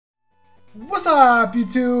What's up,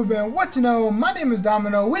 YouTube, and what you know? My name is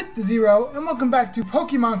Domino with the Zero, and welcome back to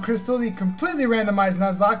Pokemon Crystal, the completely randomized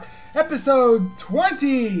Nuzlocke, episode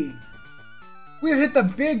 20! We have hit the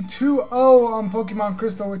big 2-0 on Pokemon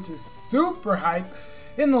Crystal, which is super hype.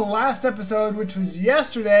 In the last episode, which was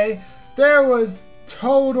yesterday, there was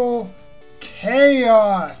total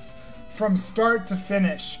chaos from start to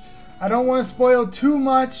finish. I don't want to spoil too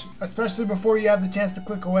much, especially before you have the chance to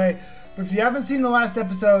click away, but if you haven't seen the last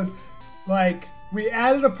episode, like, we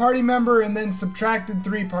added a party member and then subtracted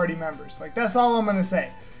 3 party members. Like, that's all I'm gonna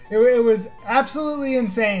say. It was absolutely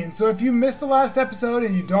insane. So if you missed the last episode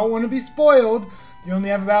and you don't want to be spoiled, you only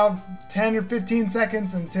have about 10 or 15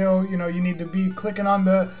 seconds until, you know, you need to be clicking on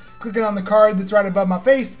the card that's right above my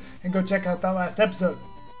face and go check out that last episode.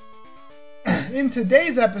 In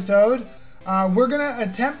today's episode, we're gonna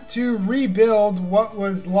attempt to rebuild what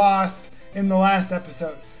was lost in the last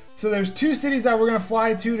episode. So there's 2 cities that we're gonna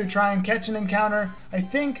fly to try and catch an encounter. I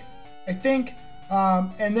think,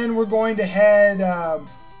 and then we're going to head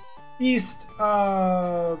east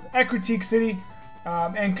of Ecruteak City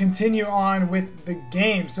and continue on with the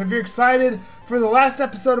game. So if you're excited for the last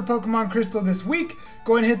episode of Pokemon Crystal this week,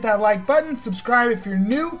 go ahead and hit that like button, subscribe if you're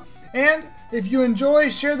new, and if you enjoy,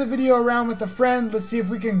 share the video around with a friend. Let's see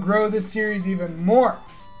if we can grow this series even more.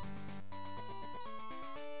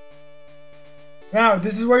 Now,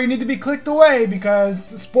 this is where you need to be clicked away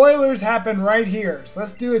because spoilers happen right here. So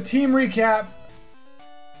let's do a team recap.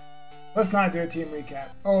 Let's not do a team recap.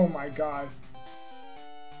 Oh my god.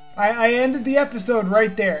 I ended the episode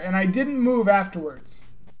right there and I didn't move afterwards.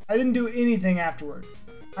 I didn't do anything afterwards.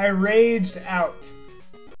 I raged out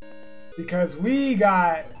because we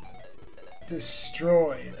got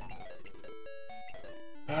destroyed.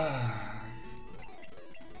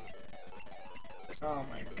 Oh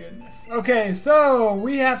my goodness. Okay, so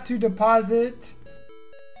we have to deposit.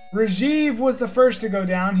 Rajiv was the first to go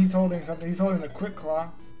down. He's holding something. He's holding the Quick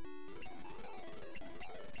Claw.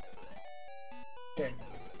 Okay.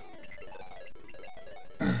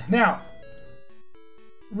 Now,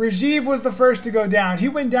 Rajiv was the first to go down. He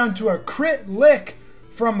went down to a crit lick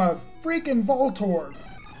from a freaking Voltorb.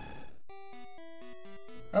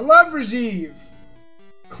 I love Rajiv.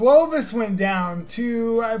 Clovis went down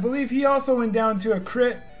to, I believe he also went down to a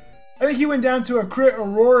crit. I think he went down to a crit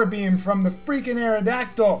Aurora Beam from the freaking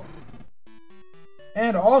Aerodactyl.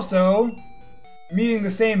 And also, meeting the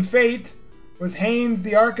same fate, was Haynes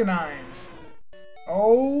the Arcanine.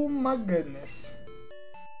 Oh my goodness.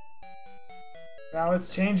 Now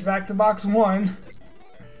let's change back to box 1.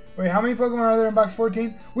 Wait, how many Pokemon are there in box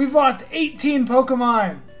 14? We've lost 18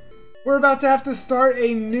 Pokemon! We're about to have to start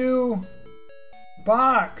a new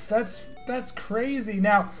box. That's crazy.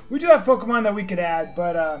 Now, we do have Pokemon that we could add,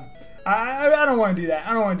 but I don't want to do that.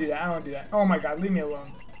 I don't want to do that. I don't want to do that. Oh my god, leave me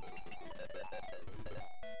alone.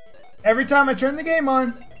 Every time I turn the game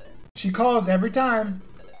on, she calls every time.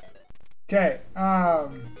 Okay,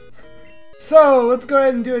 so let's go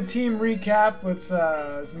ahead and do a team recap. Let's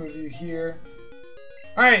move you here.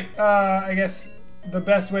 Alright, I guess the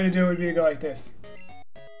best way to do it would be to go like this.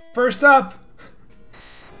 First up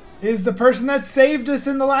is the person that saved us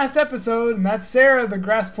in the last episode, and that's Sarah, the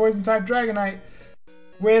Grass Poison type Dragonite,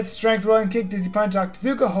 with Strength, Will, and Kick, Dizzy Punch,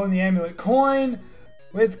 Octazooka, holding the Amulet Coin,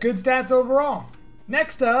 with good stats overall.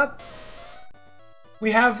 Next up,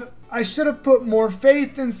 we have, I should have put more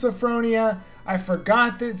faith in Sophronia. I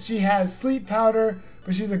forgot that she has Sleep Powder,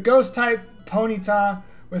 but she's a Ghost type Ponyta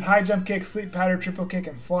with High Jump Kick, Sleep Powder, Triple Kick,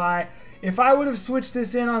 and Fly. If I would have switched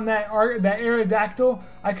this in on that Aerodactyl,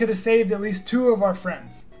 I could have saved at least 2 of our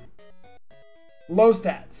friends. Low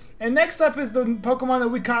stats. And next up is the Pokemon that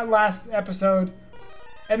we caught last episode,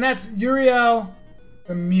 and that's Uriel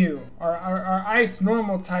the Mew, our Ice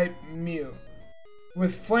Normal type Mew,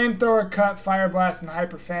 with Flamethrower, Cut, Fire Blast, and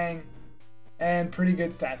Hyper Fang, and pretty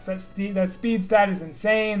good stats. That speed stat is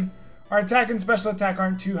insane. Our attack and special attack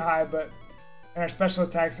aren't too high, but and our special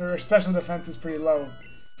attacks or our special defense is pretty low.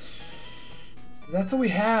 That's what we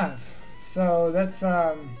have. So that's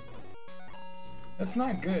not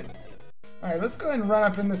good. Alright, let's go ahead and run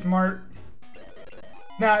up in this mart.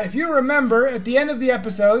 Now, if you remember, at the end of the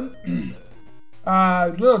episode,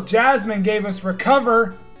 little Jasmine gave us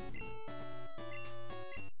Recover.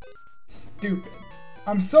 Stupid.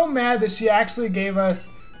 I'm so mad that she actually gave us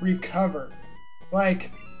Recover. Like,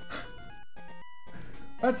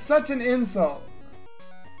 that's such an insult.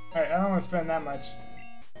 Alright, I don't want to spend that much.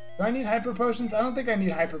 Do I need Hyper Potions? I don't think I need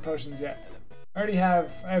Hyper Potions yet. I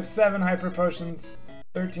have 7 Hyper Potions.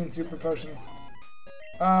 13 Super Potions.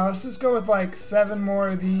 Let's just go with like 7 more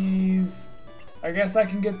of these. I guess I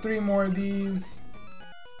can get 3 more of these.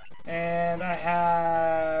 And I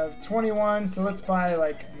have 21, so let's buy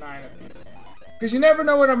like 9 of these. Because you never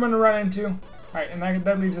know what I'm going to run into. Alright, and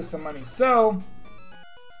that leaves us some money. So,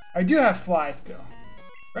 I do have fly still.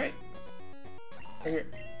 Right? Right here.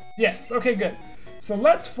 Yes, okay, good. So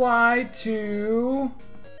let's fly to...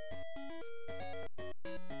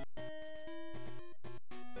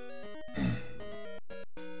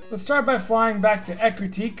 Let's start by flying back to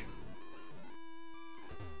Ekritik.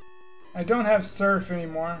 I don't have Surf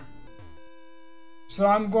anymore. So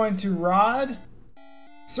I'm going to Rod.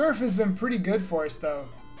 Surf has been pretty good for us though.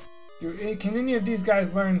 Can any of these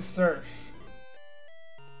guys learn Surf?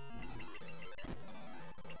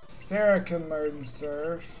 Sarah can learn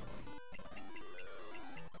Surf.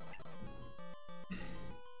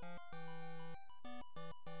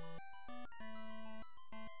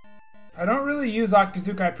 I don't really use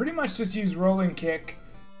Octazooka. I pretty much just use Rolling Kick.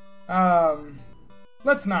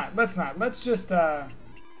 Let's not. Let's just,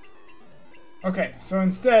 Okay, so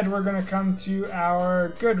instead we're gonna come to our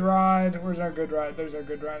Good Rod. Where's our Good Rod? There's our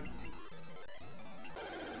Good Rod.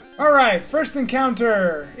 Alright, first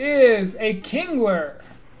encounter is a Kingler.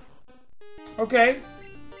 Okay.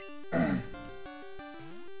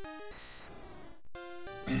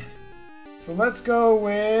 So let's go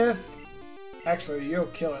with... Actually, you'll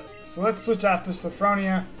kill it. So let's switch after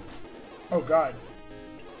Sophronia. Oh god.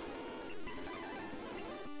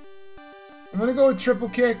 I'm gonna go with Triple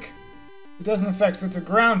Kick. It doesn't affect, so it's a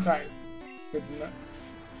ground type. Good enough.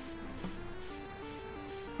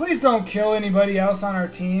 Please don't kill anybody else on our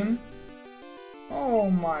team. Oh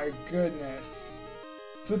my goodness.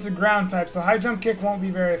 So it's a ground type, so high jump kick won't be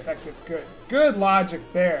very effective. Good. Good logic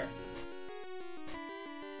there.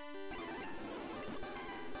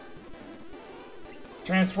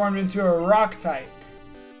 Transformed into a rock type.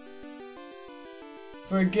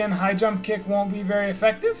 So again, high jump kick won't be very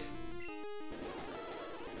effective.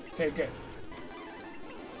 Okay, good.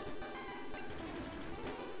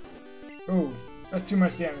 Ooh, that's too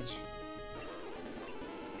much damage.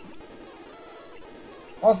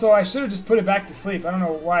 Also, I should have just put it back to sleep. I don't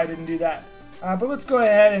know why I didn't do that. But let's go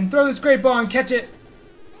ahead and throw this great ball and catch it.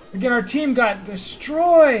 Again, our team got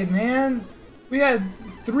destroyed, man. We had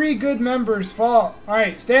 3 good members fall.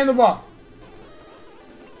 Alright, stay in the ball.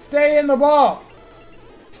 Stay in the ball.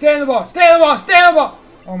 Stay in the ball. Stay in the ball. Stay in the ball.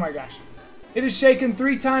 Oh my gosh. It is shaken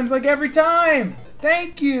 3 times like every time.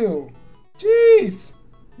 Thank you. Jeez.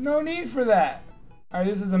 No need for that. Alright,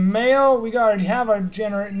 this is a male. We already have our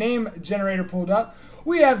name generator pulled up.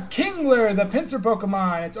 We have Kingler, the pincer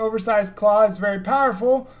Pokemon. Its oversized claw is very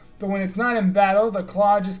powerful, but when it's not in battle, the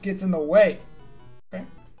claw just gets in the way. Okay.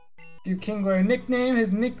 Give Kingler a nickname.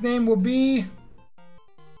 His nickname will be...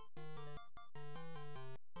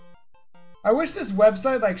 I wish this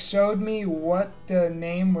website like showed me what the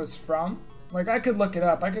name was from. Like I could look it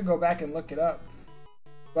up. I could go back and look it up.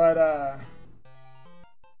 But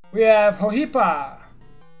we have Hohipa,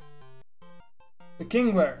 the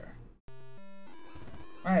Kingler.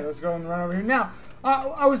 All right, let's go and run over here. Now,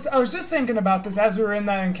 I was just thinking about this as we were in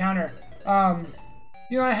that encounter.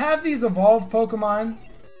 You know, I have these evolved Pokemon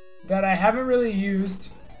that I haven't really used,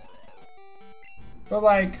 but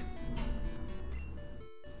like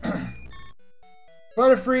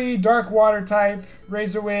Butterfree, Dark Water type,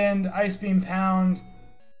 Razor Wind, Ice Beam Pound.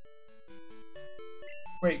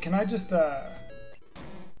 Wait, can I just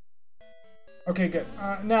Okay, good.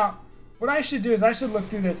 Now, what I should do is I should look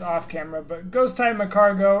through this off camera, but Ghost type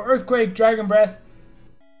Macargo, Earthquake, Dragon Breath.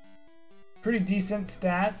 Pretty decent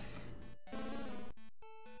stats.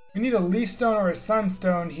 We need a Leaf Stone or a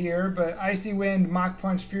Sunstone here, but Icy Wind, Mach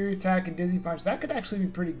Punch, Fury Attack, and Dizzy Punch, that could actually be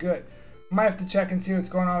pretty good. Might have to check and see what's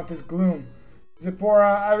going on with this Gloom.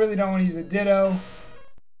 Zipporah, I really don't want to use a Ditto.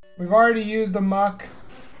 We've already used the Muck.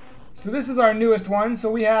 So this is our newest one.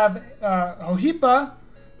 So we have Hohipa,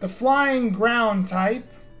 the Flying Ground type.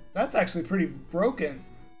 That's actually pretty broken.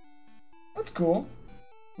 That's cool.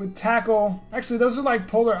 With Tackle, actually those are like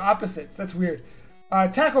polar opposites. That's weird.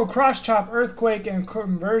 Tackle, Cross Chop, Earthquake, and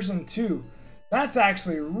Conversion 2. That's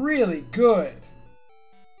actually really good.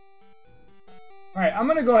 Alright, I'm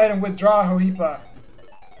going to go ahead and withdraw Hohipa.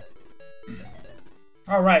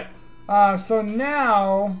 Alright, so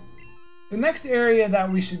now the next area that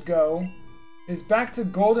we should go is back to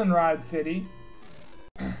Goldenrod City.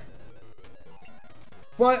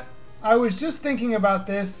 But I was just thinking about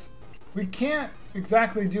this. We can't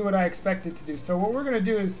exactly do what I expected to do. So what we're going to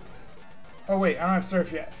do is... Oh wait, I don't have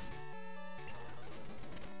Surf yet.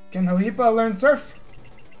 Can Hohipa learn Surf?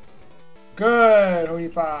 Good,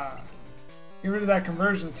 Hohipa. Get rid of that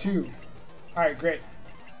Conversion too. Alright, great.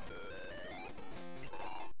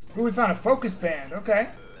 Ooh, we found a Focus Band. Okay.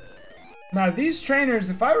 Now these trainers,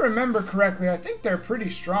 if I remember correctly, I think they're pretty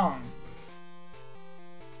strong.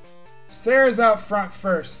 Sarah's out front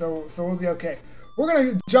first, so we'll be okay. We're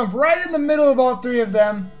gonna jump right in the middle of all three of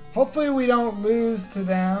them. Hopefully we don't lose to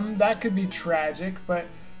them. That could be tragic, but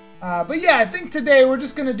yeah, I think today we're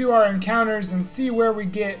just gonna do our encounters and see where we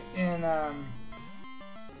get in,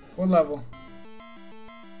 what level?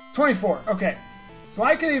 24, okay. So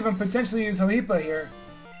I could even potentially use Hohipa here.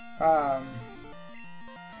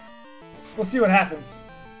 We'll see what happens.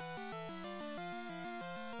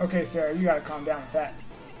 Okay, Sarah, you gotta calm down with that.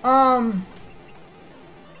 I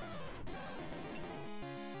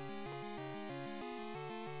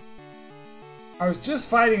was just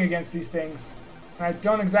fighting against these things, and I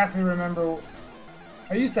don't exactly remember.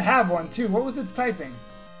 I used to have one too. What was its typing?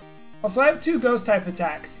 Also, I have 2 ghost type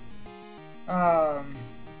attacks.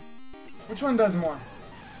 Which one does more?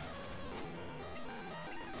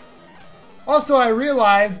 Also, I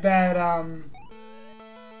realized that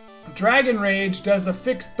Dragon Rage does a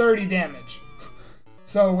fixed 30 damage.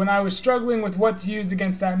 So when I was struggling with what to use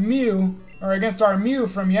against that Mew, or against our Mew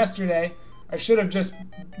from yesterday, I should have just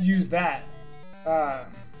used that.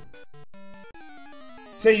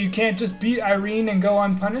 Say you can't just beat Irene and go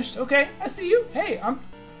unpunished? Okay, I see you. Hey, I'm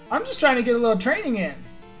just trying to get a little training in.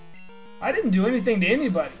 I didn't do anything to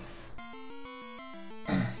anybody.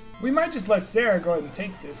 We might just let Sarah go ahead and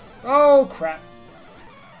take this. Oh, crap.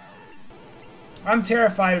 I'm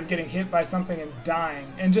terrified of getting hit by something and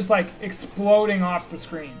dying, and just like exploding off the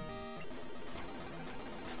screen.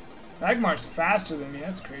 Magmar's faster than me,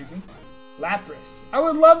 that's crazy. Lapras. I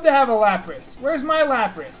would love to have a Lapras. Where's my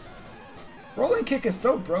Lapras? Rolling Kick is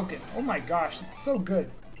so broken. Oh my gosh, it's so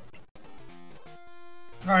good.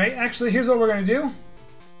 Alright, actually, here's what we're gonna do.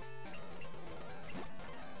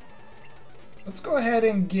 Let's go ahead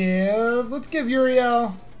and let's give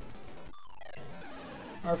Uriel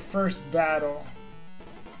our first battle.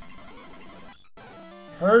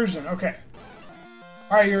 Persian, okay.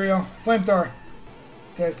 Alright, Uriel, Flamethrower.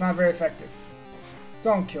 Okay, it's not very effective.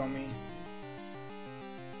 Don't kill me.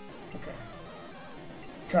 Okay.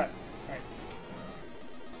 Cut. Alright.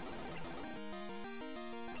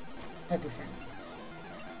 Hyper Fang.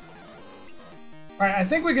 Alright, I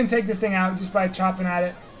think we can take this thing out just by chopping at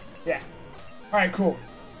it. Yeah. Alright, cool.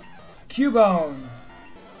 Cubone.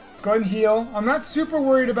 Let's go ahead and heal. I'm not super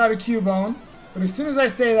worried about a Cubone, but as soon as I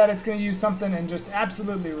say that, it's going to use something and just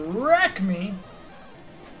absolutely wreck me.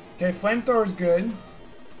 Okay, Flamethrower's good.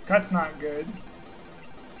 Cut's not good.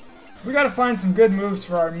 We got to find some good moves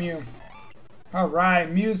for our Mew. Alright,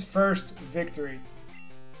 Mew's first victory.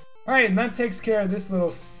 Alright, and that takes care of this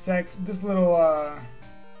little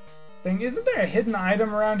thing. Isn't there a hidden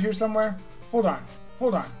item around here somewhere? Hold on.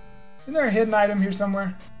 Hold on. Isn't there a hidden item here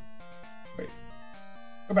somewhere? Wait.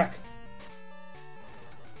 Go back.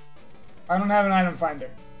 I don't have an item finder.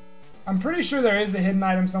 I'm pretty sure there is a hidden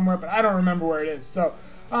item somewhere, but I don't remember where it is. So,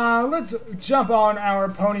 let's jump on our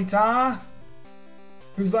Ponyta,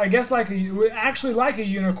 who's, I guess, actually like a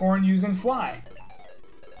unicorn using Fly.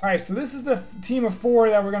 Alright, so this is the team of 4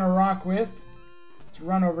 that we're going to rock with. Let's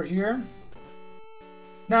run over here.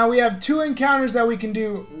 Now, we have 2 encounters that we can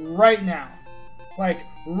do right now. Like,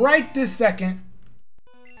 right this second.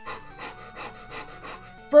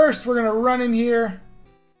 First, we're gonna run in here.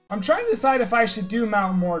 I'm trying to decide if I should do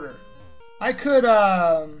Mount Mortar. I think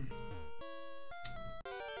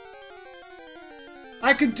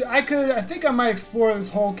I might explore this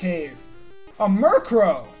whole cave. A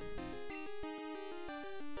Murkrow!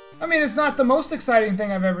 I mean, it's not the most exciting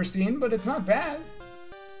thing I've ever seen, but it's not bad.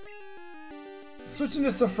 Switching to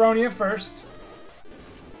Sophronia first.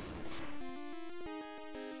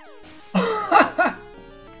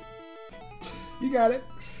 You got it.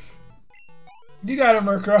 You got it,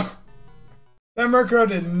 Murkrow. That Murkrow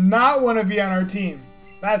did not want to be on our team.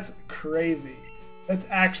 That's crazy. That's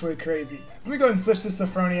actually crazy. Let me go ahead and switch to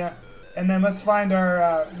Sophronia. And then let's find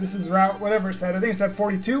our, this is route, whatever it said. I think it's at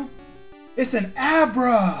 42. It's an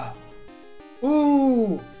Abra!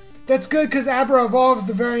 Ooh! That's good because Abra evolves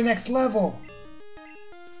the very next level.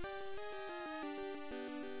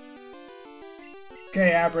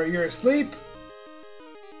 Okay, Abra, you're asleep.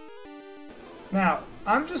 Now,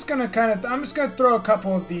 I'm just gonna throw a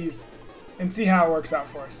couple of these and see how it works out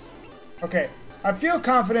for us. Okay, I feel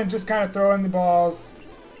confident just kind of throwing the balls.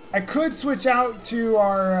 I could switch out to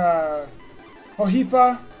our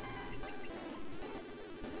Hohipa.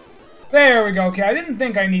 There we go. Okay, I didn't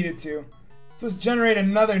think I needed to. So let's generate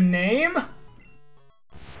another name.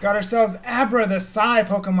 Got ourselves Abra, the Psy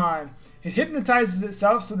Pokemon. It hypnotizes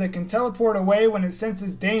itself so that it can teleport away when it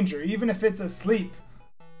senses danger, even if it's asleep.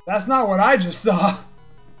 That's not what I just saw.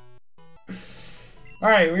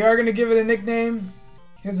 Alright, we are going to give it a nickname.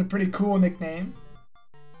 Here's a pretty cool nickname.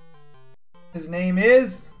 His name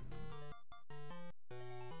is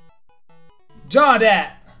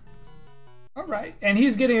Jawdat. Alright, and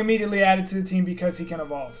he's getting immediately added to the team because he can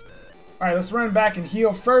evolve. Alright, let's run back and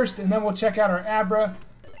heal first, and then we'll check out our Abra.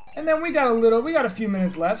 And then we got a few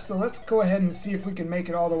minutes left, so let's go ahead and see if we can make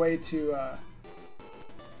it all the way to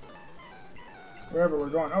wherever we're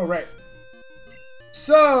going. Oh, right.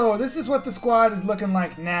 So, this is what the squad is looking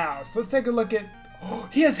like now. So let's take a look at... Oh,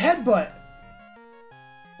 he has Headbutt!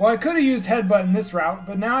 Well, I could have used Headbutt in this route,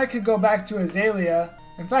 but now I could go back to Azalea.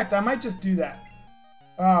 In fact, I might just do that.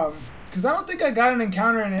 Because I don't think I got an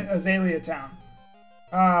encounter in Azalea Town.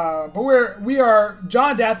 But we are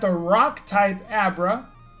Jawdat, the Rock-type Abra,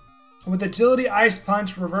 with Agility, Ice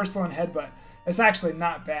Punch, Reversal, and Headbutt. It's actually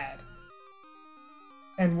not bad.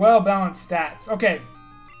 And well-balanced stats. Okay,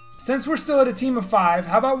 since we're still at a team of 5,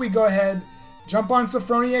 how about we go ahead, jump on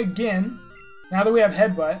Sophronia again. Now that we have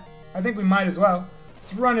Headbutt, I think we might as well.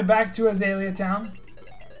 Let's run it back to Azalea Town.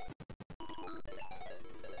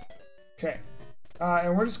 Okay,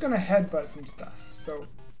 and we're just gonna Headbutt some stuff. So,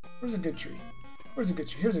 where's a good tree? Where's a good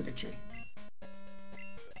tree? Here's a good tree.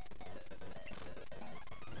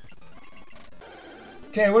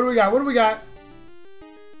 Okay, what do we got? What do we got?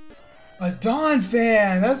 A Dawn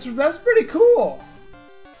fan. That's pretty cool.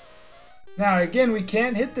 Now again, we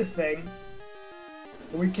can't hit this thing,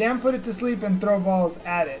 but we can put it to sleep and throw balls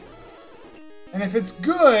at it. And if it's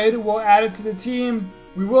good, we'll add it to the team.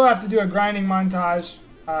 We will have to do a grinding montage.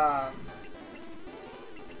 Well,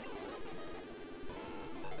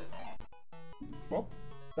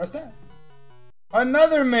 that's that.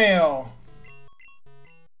 Another male.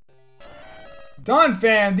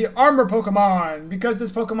 Donphan, the armor Pokemon. Because this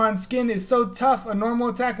Pokemon's skin is so tough, a normal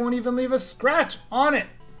attack won't even leave a scratch on it.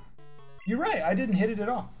 You're right, I didn't hit it at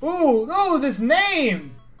all. Ooh, this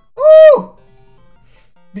name! Ooh!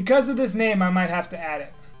 Because of this name, I might have to add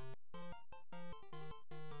it.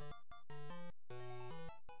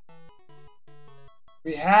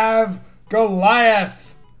 We have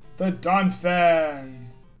Goliath, the Donphan.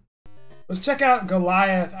 Let's check out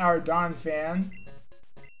Goliath, our Donphan.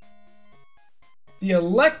 The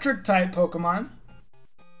electric type Pokemon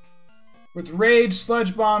with Rage,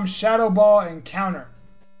 Sludge Bomb, Shadow Ball, and Counter.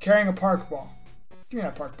 Carrying a Park Ball. Give me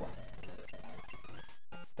that Park Ball.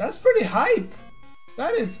 That's pretty hype.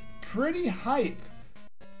 That is pretty hype.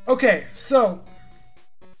 Okay, so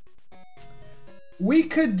we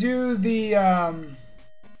could do the I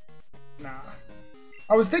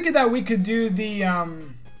was thinking that we could do the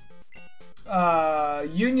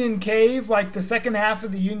Union Cave, like the second half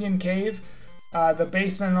of the Union Cave. The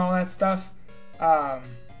basement and all that stuff, but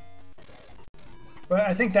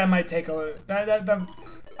I think that might take a little.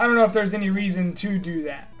 I don't know if there's any reason to do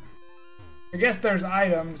that. I guess there's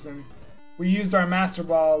items, and we used our Master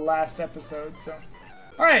Ball last episode, so.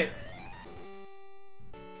 All right.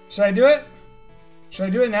 Should I do it? Should I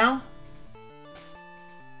do it now?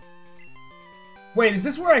 Wait, is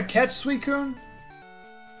this where I catch Suicune?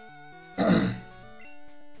 All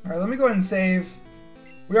right, let me go ahead and save.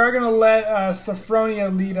 We are going to let Sophronia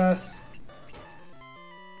lead us.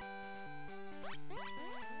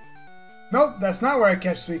 Nope, that's not where I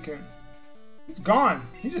catch Suicune. He's gone.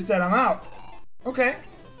 He just said I'm out. Okay.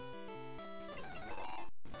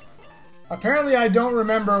 Apparently I don't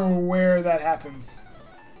remember where that happens.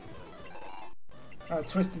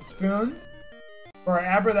 Twisted Spoon. For our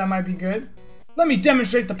Abra, that might be good. Let me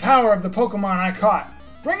demonstrate the power of the Pokemon I caught.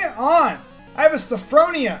 Bring it on! I have a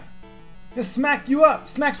Sophronia! Just smack you up.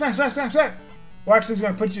 Smack, smack, smack, smack, smack. Well, actually, he's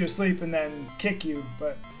going to put you to sleep and then kick you,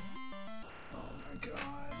 but... Oh my god.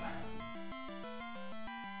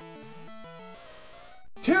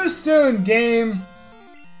 Too soon, game.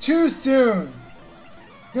 Too soon.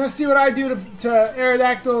 You want to see what I do to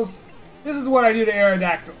Aerodactyls? This is what I do to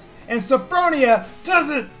Aerodactyls. And Sophronia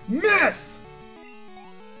doesn't miss!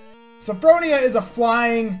 Sophronia is a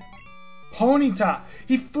flying Ponyta.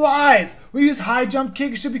 He flies. We use high jump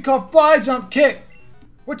kick. It should be called fly jump kick.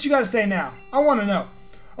 What you got to say now? I want to know.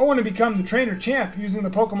 I want to become the trainer champ using the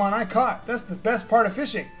Pokemon I caught. That's the best part of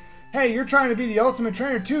fishing. Hey, you're trying to be the ultimate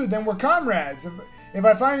trainer too. Then we're comrades. If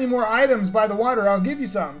I find any more items by the water, I'll give you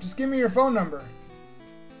some. Just give me your phone number.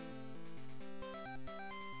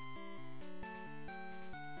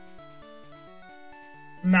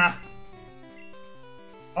 Nah.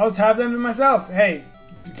 I'll just have them to myself. Hey,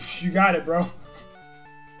 you got it, bro.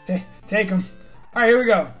 Take them. Alright, here we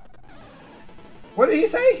go. What did he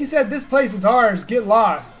say? He said, this place is ours, get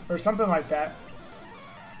lost. Or something like that.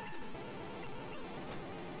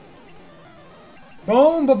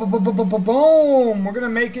 Boom, boom, boom, boom, boom, boom, boom, boom. We're gonna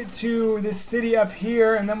make it to this city up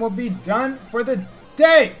here, and then we'll be done for the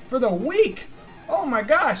day, for the week. Oh my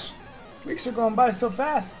gosh, weeks are going by so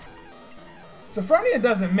fast. Sophronia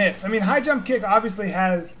doesn't miss. I mean, high jump kick obviously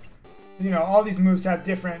has, you know, all these moves have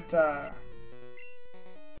different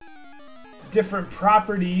different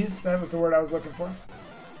properties. That was the word I was looking for.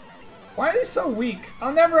 Why are they so weak?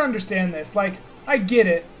 I'll never understand this. Like, I get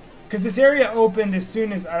it, because this area opened as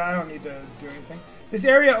soon as I don't need to do anything. This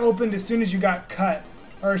area opened as soon as you got cut,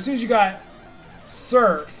 or as soon as you got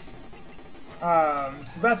surf.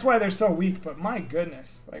 So that's why they're so weak. But my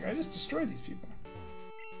goodness, like, I just destroyed these people.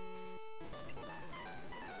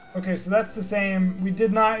 Okay, so that's the same. We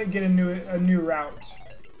did not get a new route.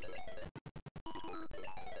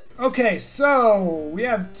 Okay, so we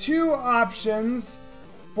have two options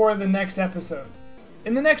for the next episode.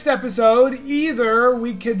 In the next episode, either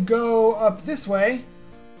we could go up this way,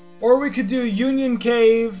 or we could do Union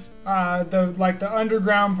Cave, the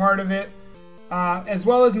underground part of it, as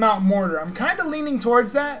well as Mount Mortar. I'm kind of leaning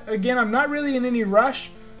towards that. Again, I'm not really in any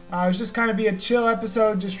rush. It's just kind of be a chill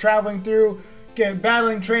episode, just traveling through,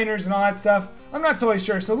 battling trainers and all that stuff. I'm not totally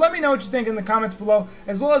sure, so let me know what you think in the comments below,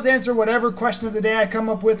 as well as answer whatever question of the day I come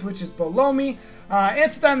up with, which is below me.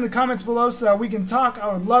 Answer that in the comments below so we can talk.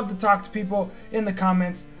 I would love to talk to people in the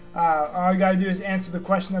comments. All you gotta do is answer the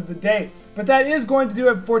question of the day. But that is going to do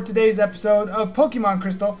it for today's episode of Pokemon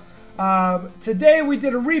Crystal. Today we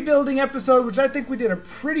did a rebuilding episode, which I think we did a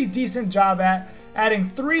pretty decent job at, adding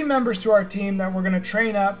 3 members to our team that we're going to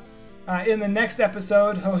train up in the next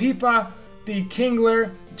episode. Hohipa, the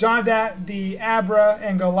Kingler, Jondat, the Abra,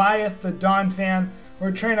 and Goliath, the Donphan. We're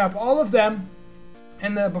going to train up all of them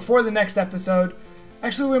before the next episode.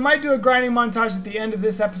 Actually, we might do a grinding montage at the end of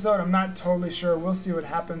this episode. I'm not totally sure. We'll see what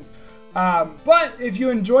happens. But if you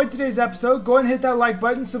enjoyed today's episode, go ahead and hit that like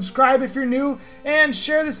button, subscribe if you're new, and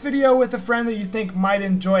share this video with a friend that you think might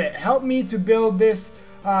enjoy it. Help me to build this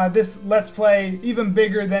Let's Play even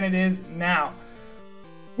bigger than it is now.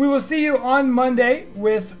 We will see you on Monday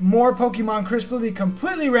with more Pokemon Crystal, the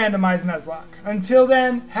completely randomized Nuzlocke. Until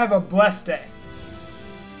then, have a blessed day.